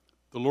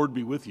The Lord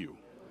be with you.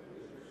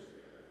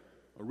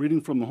 A reading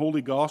from the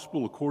Holy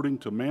Gospel according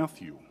to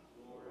Matthew.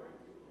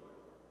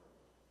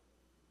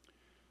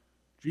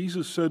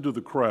 Jesus said to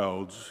the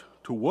crowds,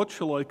 "To what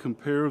shall I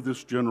compare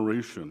this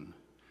generation?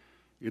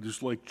 It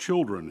is like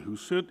children who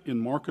sit in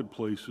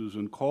marketplaces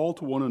and call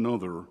to one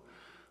another,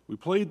 'We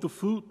played the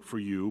flute for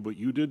you, but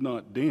you did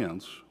not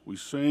dance. We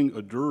sang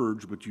a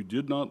dirge, but you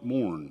did not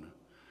mourn.'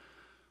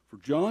 For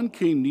John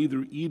came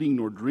neither eating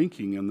nor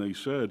drinking, and they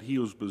said, 'He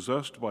was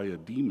possessed by a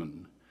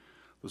demon.'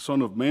 The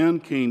Son of Man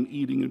came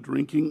eating and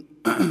drinking,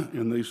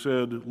 and they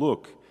said,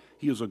 'Look,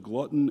 he is a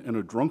glutton and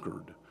a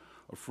drunkard,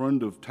 a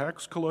friend of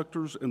tax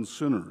collectors and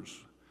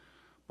sinners.'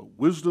 But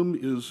wisdom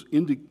is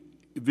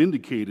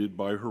vindicated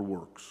by her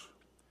works."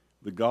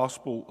 The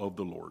Gospel of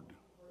the Lord.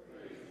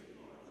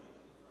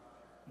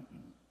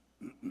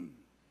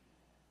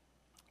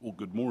 Well,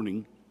 good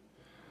morning.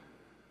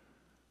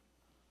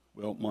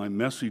 Well, my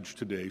message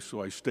today,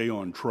 so I stay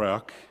on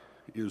track,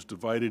 is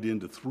divided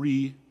into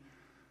three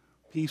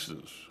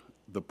pieces: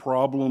 the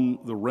problem,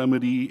 the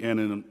remedy, and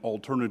an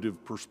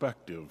alternative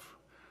perspective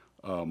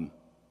on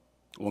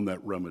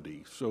that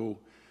remedy. So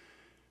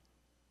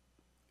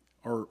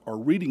our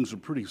readings are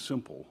pretty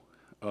simple.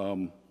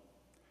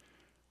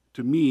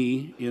 To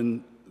me,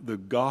 in the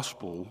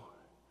gospel,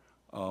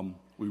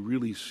 we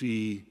really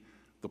see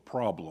the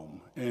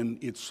problem, and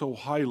it's so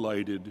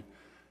highlighted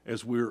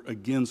as we're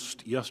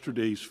against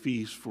yesterday's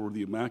feast for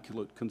the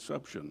Immaculate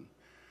Conception.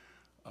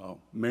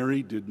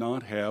 Mary did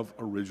not have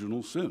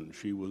original sin.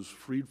 She was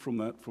freed from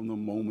that from the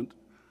moment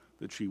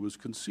that she was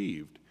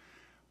conceived.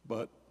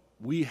 But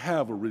we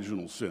have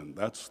original sin.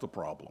 That's the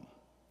problem.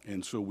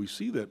 And so we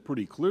see that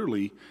pretty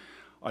clearly.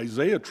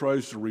 Isaiah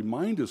tries to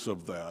remind us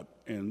of that,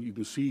 and you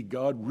can see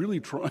God really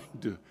trying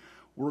to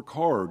work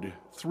hard.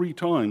 3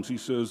 times he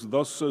says,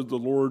 "Thus says the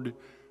Lord,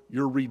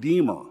 your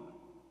Redeemer."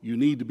 You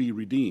need to be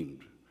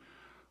redeemed.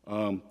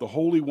 The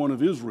Holy One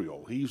of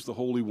Israel, he's the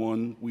Holy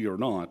One, we are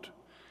not.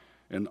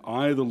 "And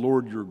I, the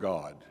Lord your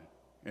God."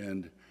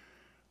 And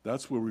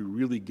that's where we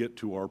really get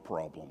to our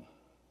problem.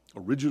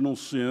 Original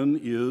sin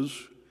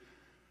is,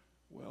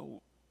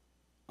 well,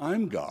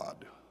 I'm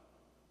God.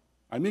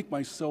 I make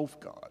myself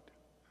God.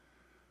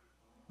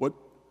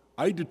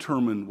 I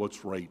determine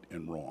what's right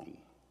and wrong.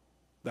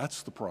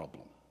 That's the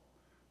problem.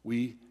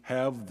 We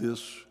have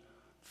this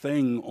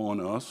thing on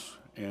us,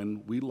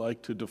 and we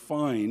like to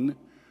define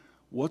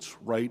what's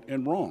right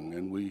and wrong,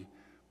 and we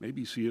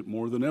maybe see it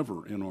more than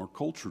ever in our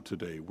culture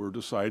today. We're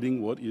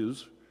deciding what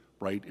is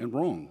right and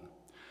wrong.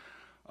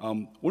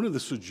 One of the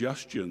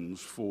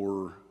suggestions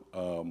for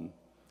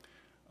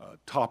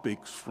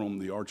topics from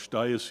the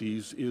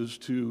Archdiocese is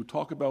to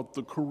talk about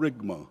the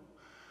kerygma.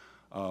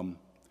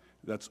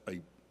 That's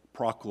a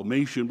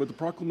proclamation, but the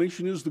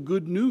proclamation is the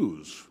good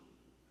news.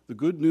 The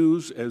good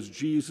news as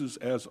Jesus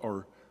as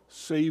our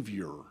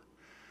Savior.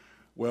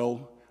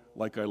 Well,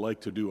 like I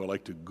like to do, I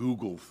like to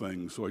Google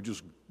things, so I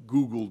just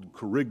Googled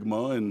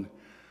kerygma, and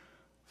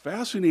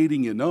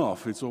fascinating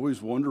enough, it's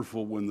always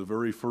wonderful when the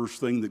very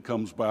first thing that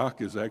comes back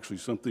is actually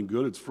something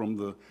good. It's from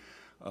the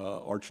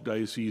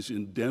Archdiocese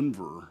in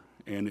Denver,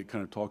 and it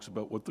kind of talks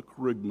about what the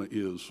kerygma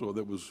is, so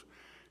that was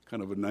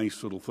kind of a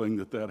nice little thing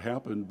that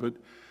happened. But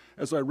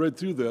as I read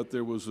through that,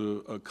 there was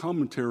a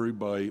commentary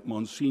by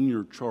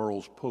Monsignor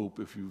Charles Pope,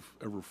 if you've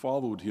ever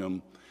followed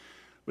him.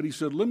 But he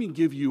said, let me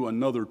give you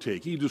another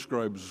take. He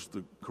describes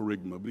the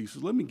kerygma, but he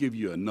says, let me give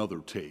you another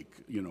take,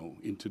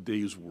 in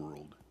today's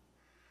world.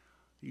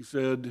 He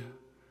said,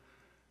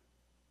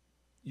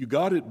 you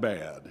got it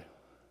bad,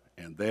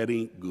 and that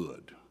ain't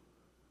good.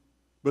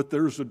 But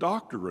there's a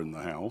doctor in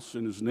the house,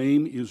 and his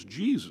name is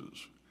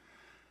Jesus.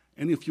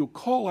 And if you'll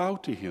call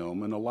out to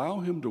him and allow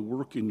him to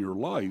work in your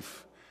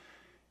life,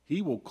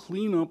 he will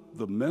clean up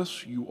the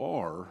mess you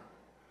are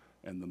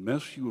and the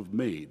mess you have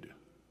made.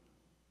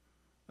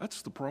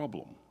 That's the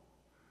problem.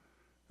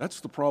 That's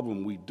the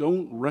problem. We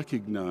don't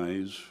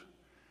recognize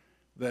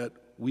that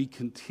we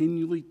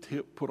continually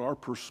put our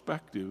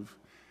perspective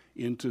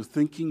into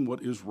thinking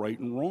what is right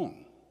and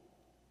wrong.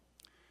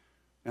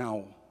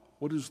 Now,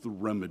 what is the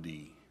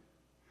remedy?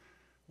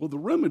 Well, the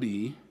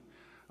remedy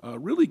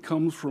really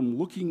comes from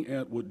looking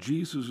at what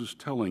Jesus is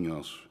telling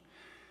us.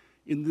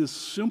 In this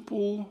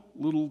simple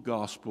little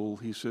gospel,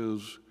 he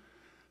says,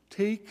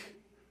 take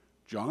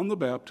John the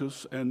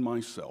Baptist and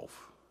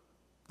myself,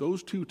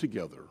 those two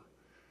together.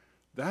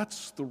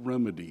 That's the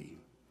remedy.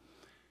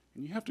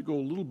 And you have to go a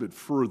little bit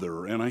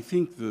further, and I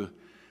think the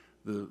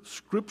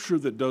scripture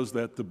that does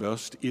that the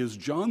best is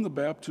John the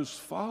Baptist's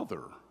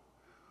father,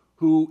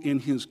 who in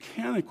his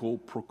canticle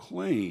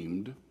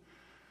proclaimed,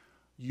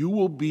 "You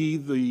will be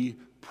the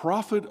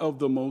prophet of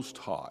the Most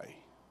High."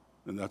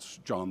 And that's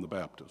John the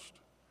Baptist.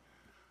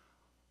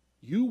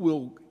 You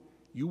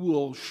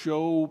will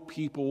show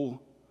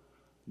people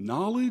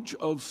knowledge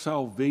of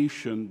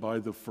salvation by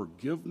the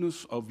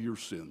forgiveness of your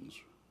sins.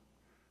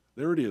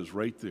 There it is,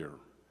 right there.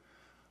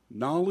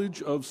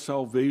 Knowledge of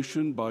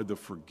salvation by the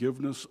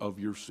forgiveness of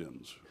your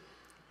sins.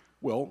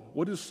 Well,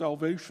 what is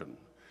salvation?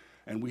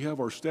 And we have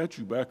our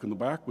statue back in the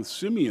back with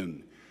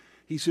Simeon.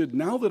 He said,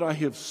 now that I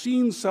have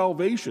seen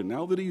salvation,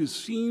 now that he has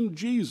seen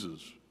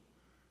Jesus,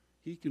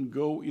 he can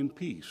go in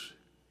peace.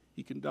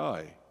 He can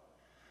die.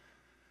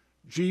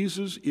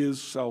 Jesus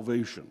is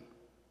salvation.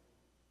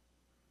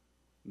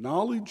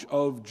 Knowledge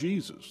of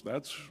Jesus,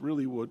 that's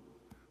really what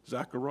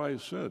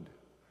Zacharias said.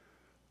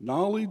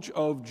 Knowledge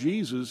of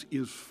Jesus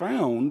is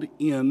found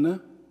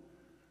in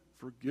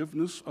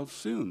forgiveness of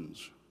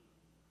sins.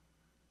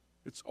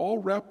 It's all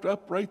wrapped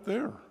up right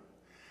there.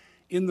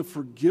 In the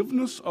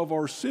forgiveness of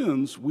our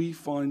sins, we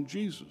find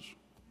Jesus.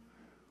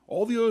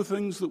 All the other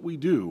things that we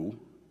do,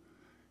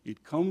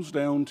 it comes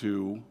down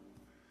to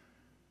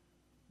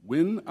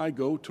when I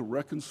go to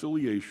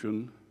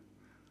reconciliation,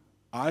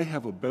 I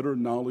have a better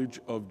knowledge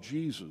of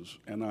Jesus,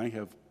 and I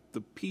have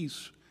the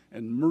peace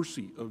and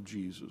mercy of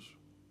Jesus.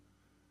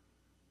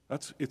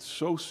 It's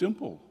so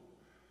simple.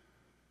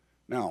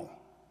 Now,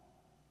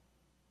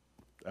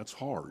 that's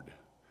hard.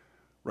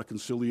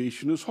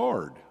 Reconciliation is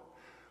hard.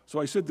 So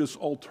I said this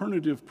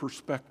alternative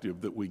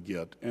perspective that we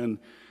get, and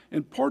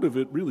part of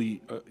it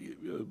really,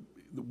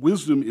 the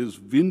wisdom is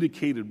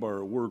vindicated by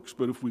our works,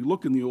 but if we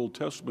look in the Old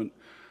Testament,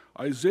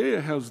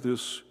 Isaiah has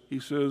this, he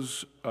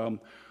says,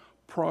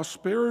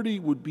 prosperity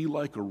would be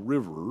like a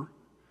river,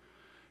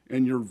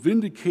 and your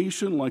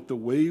vindication like the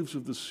waves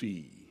of the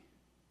sea.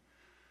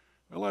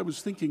 Well, I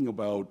was thinking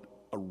about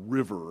a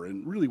river,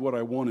 and really what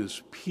I want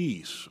is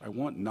peace. I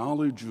want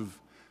knowledge of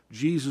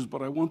Jesus,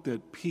 but I want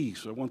that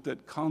peace. I want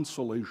that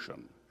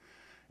consolation.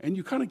 And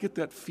you kind of get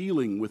that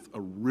feeling with a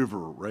river,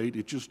 right?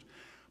 It just,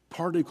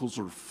 particles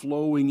are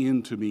flowing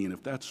into me, and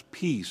if that's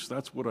peace,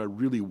 that's what I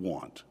really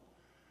want.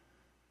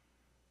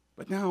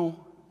 But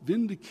now,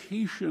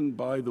 vindication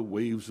by the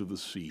waves of the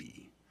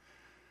sea.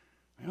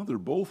 Now, they're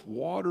both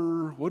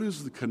water. What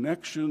is the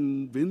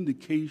connection?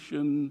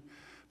 Vindication.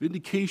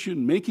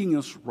 Vindication making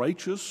us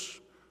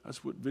righteous.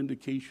 That's what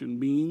vindication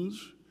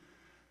means.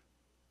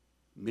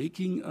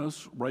 Making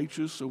us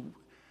righteous. So,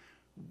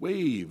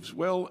 waves.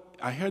 Well,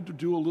 I had to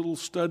do a little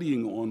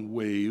studying on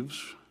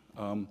waves.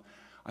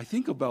 I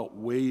think about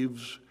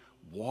waves,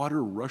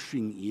 water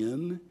rushing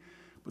in,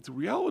 but the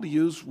reality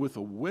is with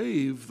a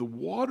wave, the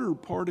water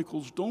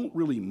particles don't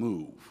really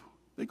move.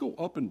 They go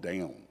up and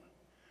down.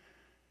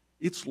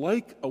 It's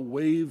like a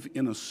wave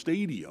in a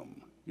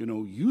stadium. You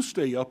know, you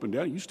stay up and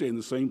down, you stay in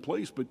the same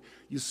place, but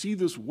you see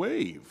this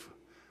wave.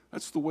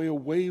 That's the way a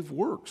wave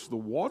works. The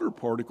water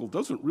particle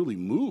doesn't really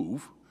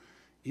move.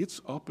 It's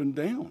up and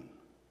down.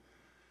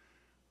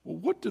 Well,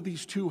 what do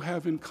these two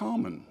have in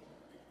common?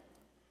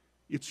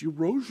 It's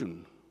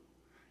erosion.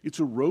 It's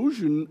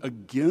erosion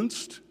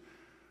against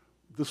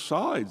the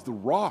sides, the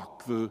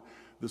rock, the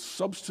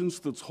substance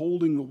that's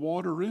holding the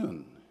water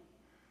in.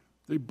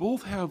 They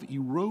both have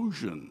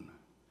erosion.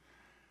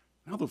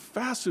 Now, the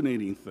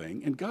fascinating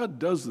thing, and God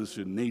does this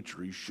in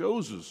nature, He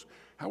shows us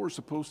how we're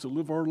supposed to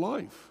live our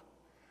life.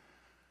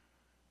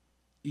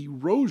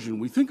 Erosion,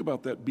 we think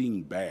about that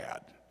being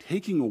bad,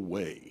 taking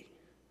away.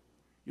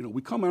 You know,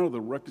 we come out of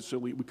the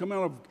reconciliation, we come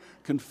out of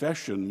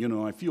confession, you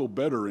know, I feel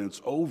better and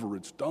it's over,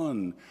 it's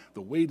done.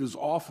 The weight is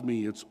off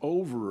me, it's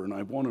over, and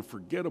I want to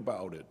forget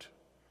about it.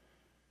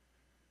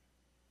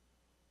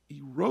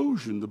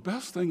 Erosion, the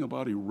best thing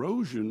about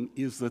erosion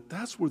is that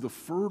that's where the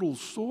fertile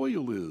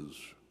soil is.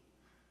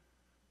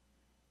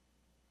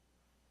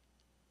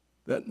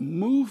 That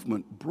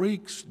movement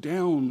breaks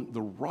down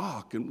the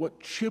rock and what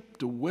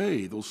chipped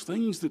away, those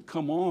things that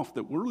come off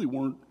that really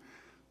weren't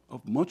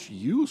of much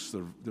use,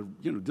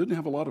 didn't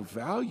have a lot of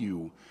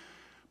value,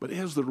 but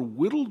as they're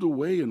whittled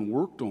away and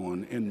worked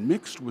on and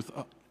mixed with,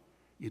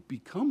 it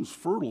becomes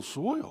fertile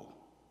soil.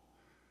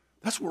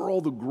 That's where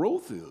all the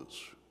growth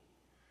is.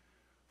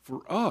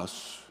 For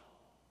us,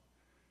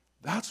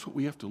 that's what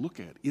we have to look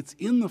at. It's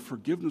in the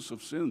forgiveness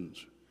of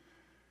sins.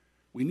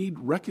 We need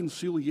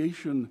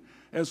reconciliation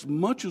as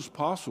much as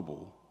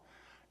possible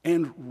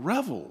and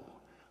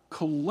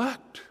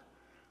collect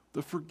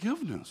the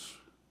forgiveness.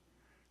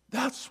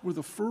 That's where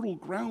the fertile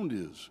ground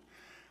is.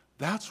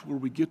 That's where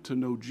we get to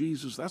know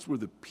Jesus. That's where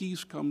the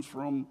peace comes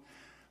from.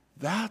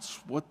 That's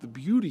what the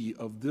beauty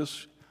of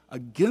this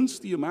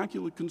against the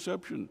Immaculate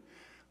Conception.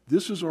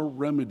 This is our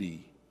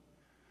remedy.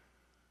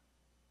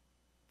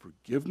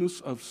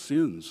 Forgiveness of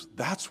sins.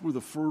 That's where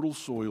the fertile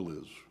soil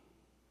is.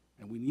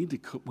 And we need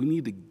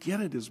to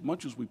get it as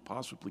much as we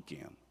possibly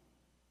can.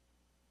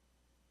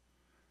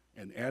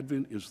 And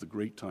Advent is the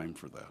great time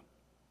for that.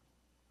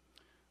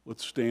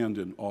 Let's stand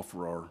and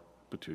offer our